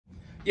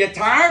You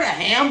tired of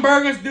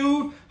hamburgers,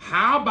 dude?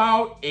 How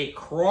about a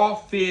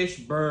crawfish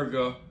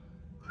burger?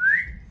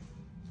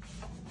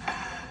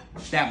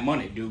 That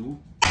money, dude.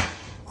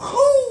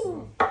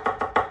 Woo!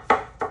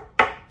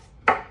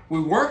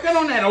 We're working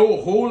on that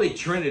old Holy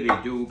Trinity,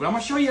 dude. But I'm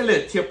going to show you a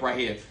little tip right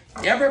here.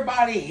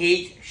 Everybody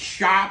hates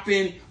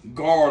chopping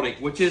garlic,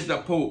 which is the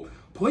Pope.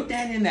 Put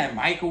that in that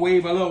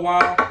microwave a little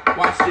while.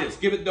 Watch this.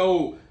 Give it the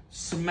old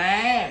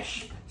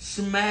smash.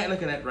 Smash.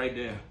 Look at that right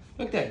there.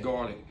 Look at that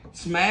garlic.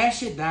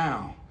 Smash it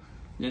down.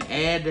 Then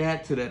add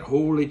that to that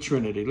Holy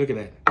Trinity. Look at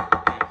that.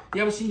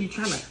 You ever seen you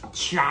trying to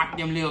chop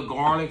them little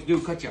garlics?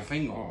 Dude, cut your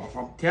finger off.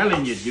 I'm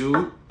telling you,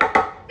 dude.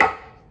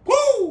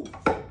 Woo!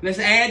 Let's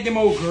add them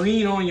old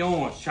green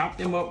onions. Chop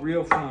them up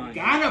real fine.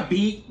 Gotta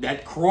beat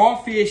that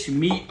crawfish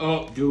meat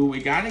up, dude.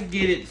 We gotta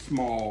get it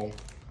small.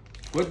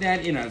 Put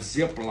that in a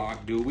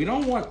Ziploc, dude. We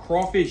don't want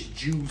crawfish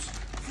juice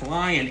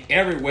flying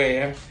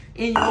everywhere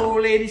in your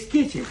old lady's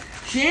kitchen.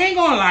 She ain't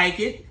gonna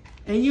like it,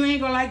 and you ain't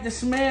gonna like the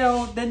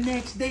smell the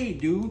next day,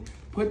 dude.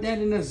 Put that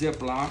in a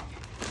Ziploc.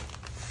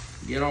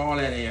 Get all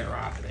that air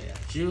out of there.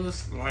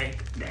 Just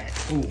like that.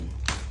 Boom.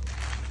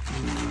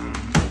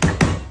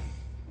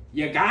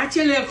 You got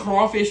your little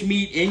crawfish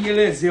meat in your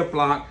little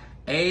Ziploc.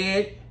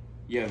 Add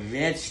your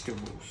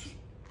vegetables.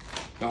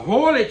 The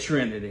Holy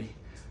Trinity.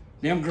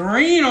 Them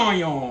green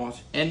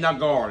onions and the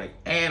garlic.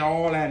 Add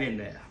all that in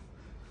there.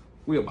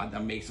 We're about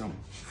to make some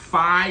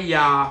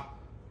fire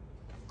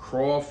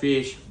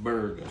crawfish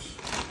burgers.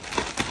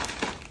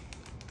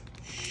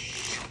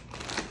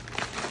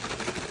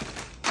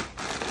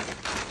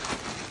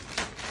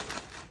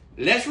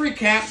 Let's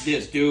recap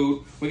this,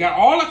 dude. We got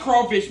all the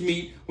crawfish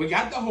meat. We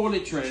got the Holy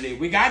Trinity.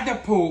 We got the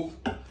Pope.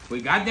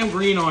 We got them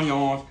green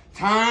onions.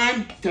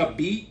 Time to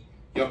beat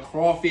your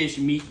crawfish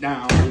meat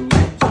down, dude.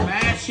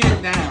 Smash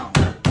it down.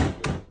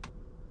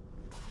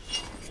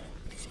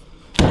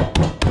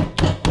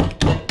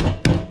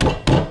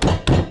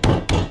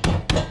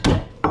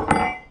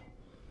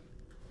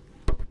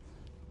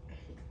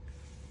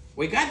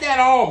 We got that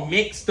all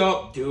mixed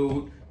up,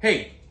 dude.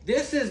 Hey,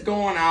 this is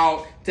going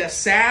out to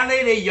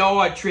Sally the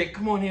yard trick.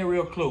 Come on here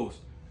real close.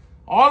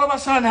 All of a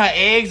sudden, her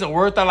eggs are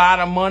worth a lot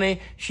of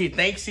money. She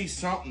thinks she's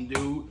something,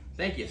 dude.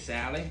 Thank you,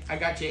 Sally. I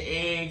got your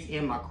eggs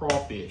in my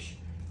crawfish.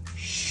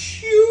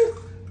 Shoo!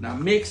 Now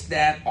mix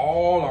that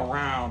all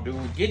around,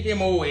 dude. Get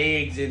them old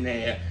eggs in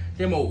there.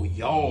 Them old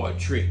yard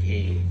trick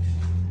eggs.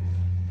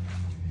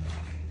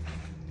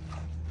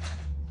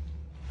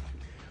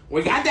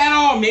 We got that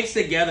all mixed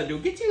together,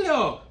 dude. Get your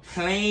little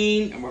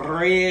plain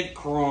bread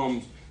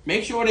crumbs.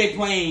 Make sure they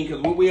plain,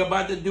 because what we're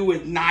about to do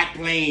is not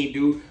plain,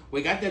 dude.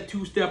 We got that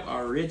two-step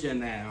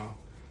original.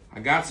 I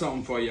got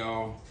something for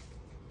y'all.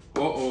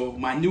 Uh-oh,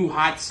 my new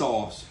hot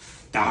sauce.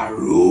 The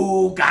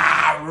Rouxgaroux.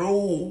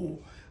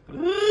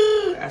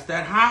 That's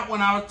that hot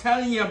one I was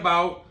telling you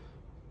about.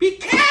 Be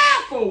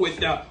careful with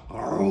the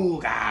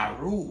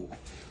Rouxgaroux.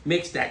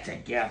 Mix that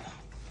together.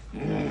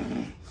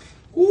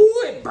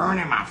 Ooh, it's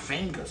burning my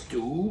fingers,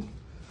 dude.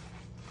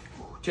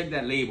 Check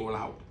that label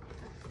out.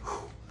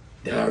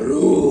 The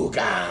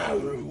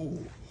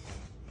Rouxgaroux.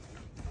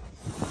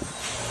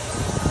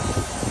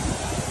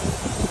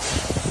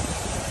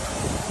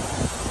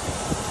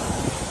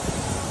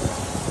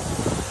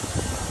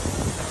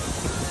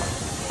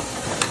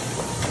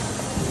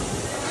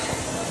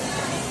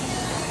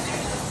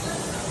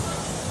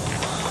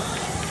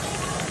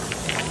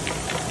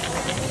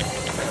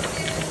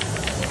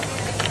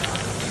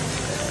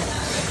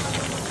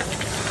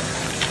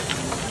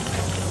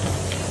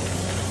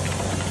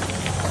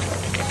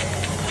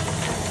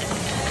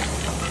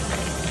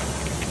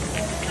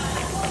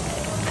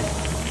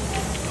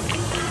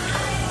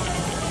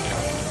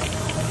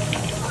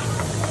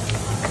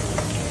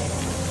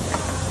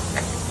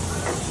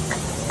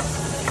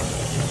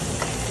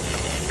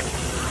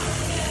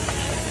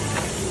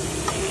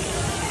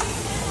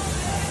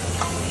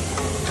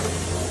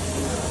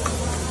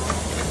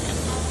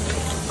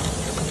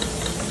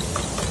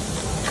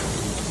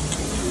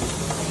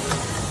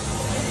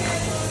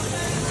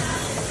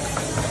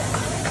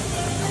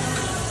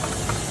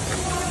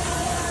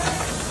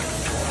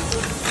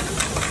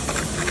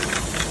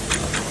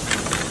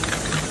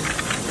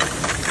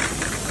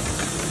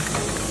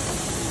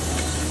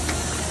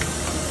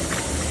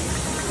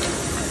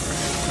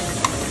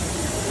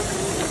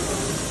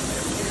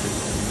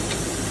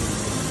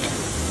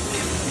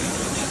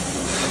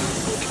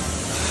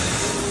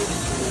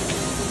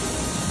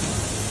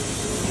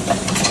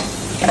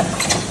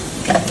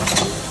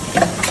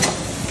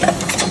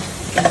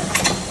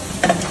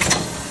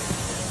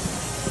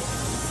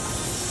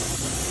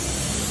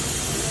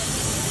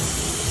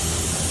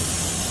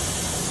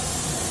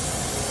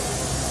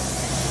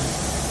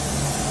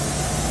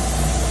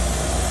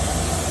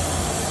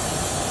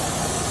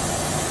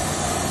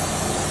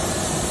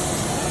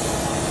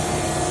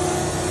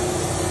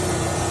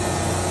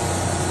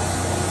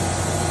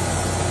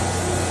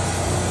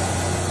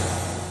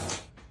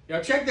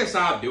 Yo, check this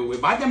out, dude. We're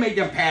about to make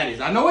them patties.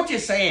 I know what you're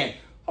saying.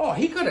 Oh,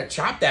 he could have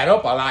chopped that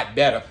up a lot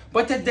better.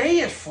 But today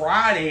is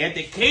Friday at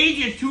the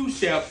Cajun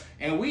Two-Step,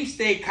 and we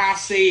stay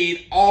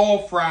casade all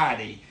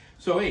Friday.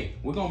 So, hey,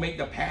 we're going to make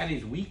the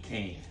patties we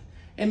can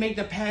and make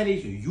the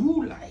patties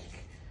you like.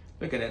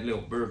 Look at that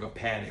little burger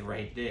patty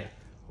right there.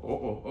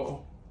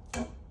 Oh.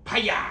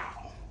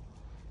 Pow!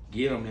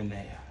 Get them in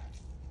there.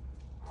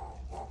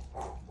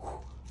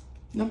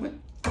 Number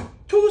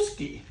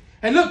 2.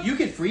 And look, you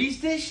can freeze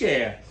this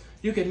here.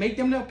 You can make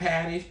them little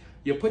patties.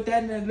 You put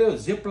that in a little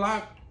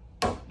Ziploc,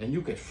 and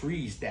you can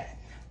freeze that.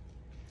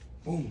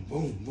 Boom,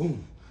 boom,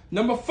 boom.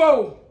 Number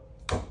 4.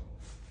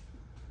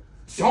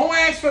 Don't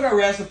ask for the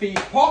recipe.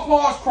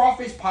 Pawpaw's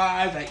crawfish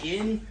pies are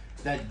in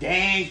the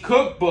dang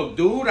cookbook,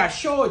 dude. I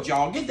showed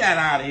y'all. Get that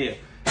out of here.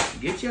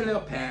 Get your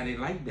little patty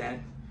like that.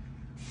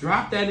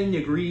 Drop that in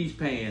your grease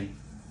pan.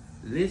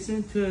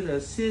 Listen to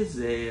the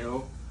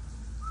sizzle.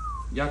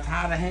 Y'all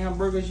tired of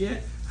hamburgers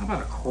yet? How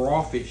about a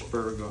crawfish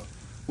burger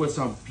with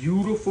some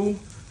beautiful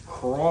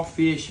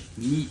crawfish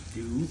meat,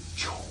 dude?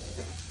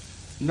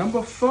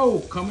 Number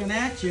 4 coming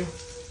at you.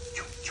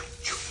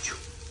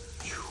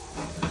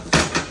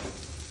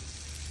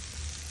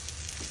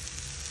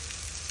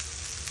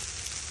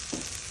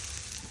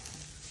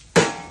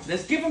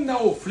 Let's give them the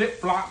old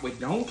flip-flop with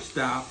don't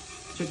stop.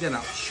 Check that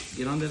out.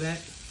 Get under that.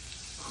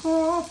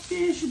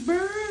 Crawfish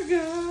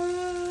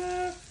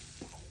burger.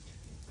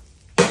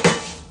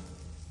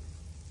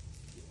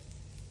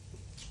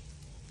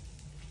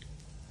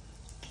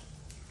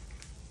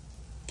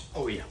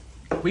 Oh yeah,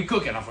 we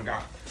cooking, I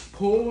forgot.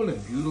 Pull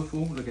and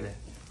beautiful, look at that.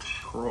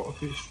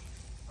 Crawfish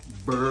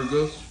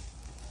burgers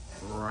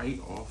right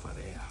off of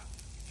there.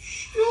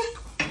 Shoot.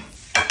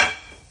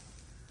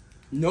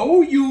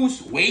 No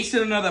use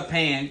wasting another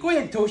pan. Go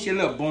ahead and toast your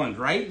little buns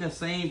right in the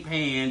same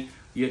pan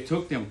you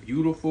took them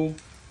beautiful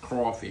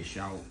crawfish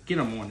out. Get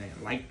them on there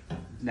like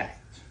that.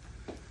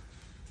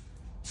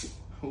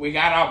 We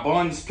got our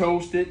buns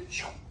toasted.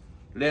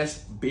 Let's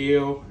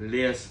build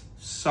this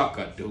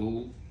sucker,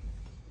 dude.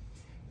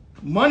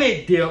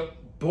 Money dip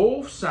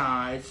both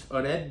sides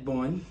of that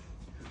bun.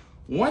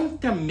 1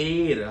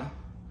 tomato.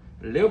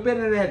 A little bit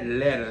of that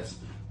lettuce.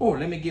 Oh,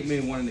 let me get me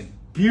one of the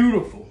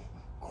beautiful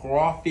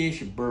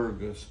crawfish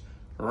burgers.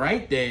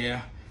 Right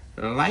there.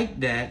 Like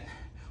that.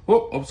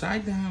 Oh,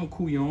 upside down,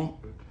 couillon.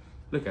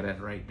 Look at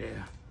that right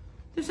there.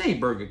 This ain't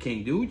Burger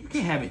King, dude. You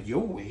can't have it your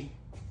way.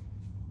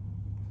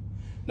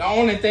 The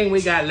only thing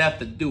we got left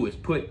to do is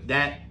put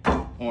that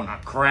on a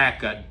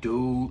cracker,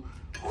 dude.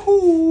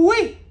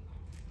 Hoo-wee.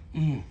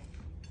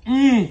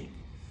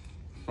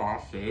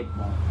 Sausage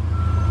bone.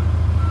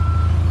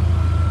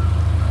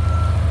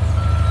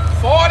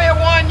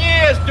 41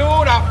 years,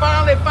 dude. I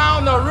finally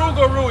found the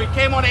Rouxgaroux. It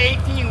came on an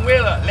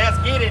 18-wheeler. Let's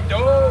get it,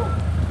 dude.